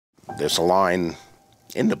There's a line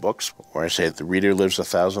in the books where I say that the reader lives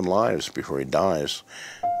 1,000 lives before he dies.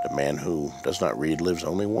 The man who does not read lives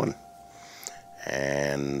only one.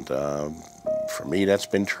 And for me, that's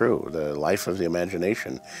been true. The life of the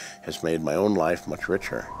imagination has made my own life much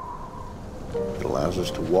richer. It allows us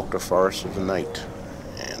to walk the forests of the night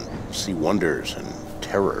and see wonders and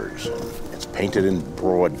terrors. And it's painted in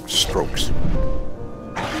broad strokes.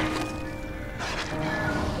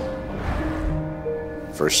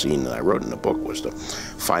 First scene that I wrote in the book was the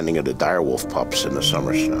finding of the direwolf pups in the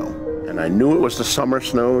summer snow. And I knew it was the summer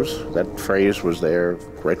snows. That phrase was there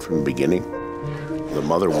right from the beginning. The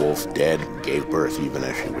mother wolf, dead, gave birth even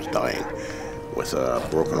as she was dying, with a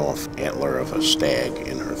broken off antler of a stag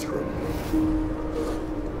in her throat.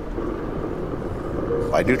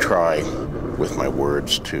 I do try with my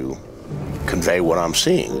words to convey what I'm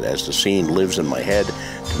seeing as the scene lives in my head,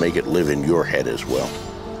 to make it live in your head as well.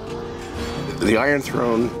 The Iron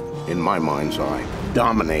Throne, in my mind's eye,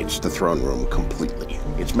 dominates the throne room completely.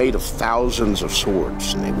 It's made of thousands of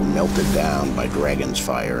swords, and they were melted down by dragon's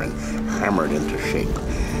fire and hammered into shape.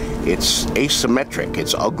 It's asymmetric,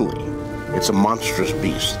 it's ugly, it's a monstrous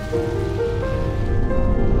beast.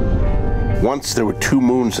 Once there were 2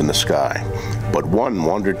 moons in the sky, but one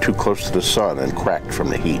wandered too close to the sun and cracked from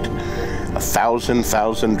the heat.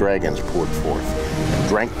 1,000 dragons poured forth and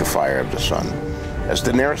drank the fire of the sun. As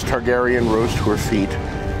Daenerys Targaryen rose to her feet,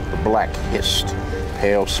 the black hissed,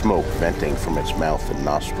 pale smoke venting from its mouth and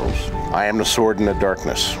nostrils. I am the sword in the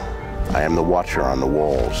darkness. I am the watcher on the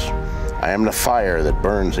walls. I am the fire that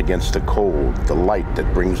burns against the cold, the light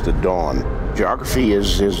that brings the dawn. Geography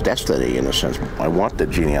is destiny, in a sense. I want the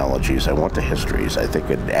genealogies, I want the histories. I think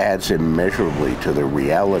it adds immeasurably to the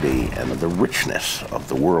reality and the richness of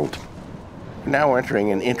the world. We're now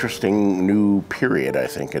entering an interesting new period, I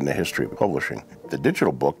think, in the history of publishing. The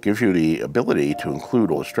digital book gives you the ability to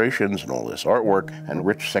include illustrations and all this artwork and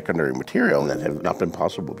rich secondary material that have not been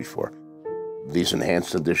possible before. These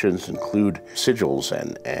enhanced editions include sigils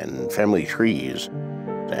and family trees,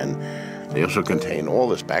 and they also contain all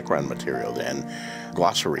this background material and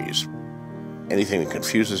glossaries. Anything that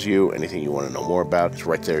confuses you, anything you want to know more about, it's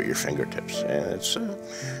right there at your fingertips. And it's an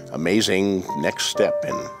amazing next step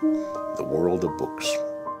in the world of books.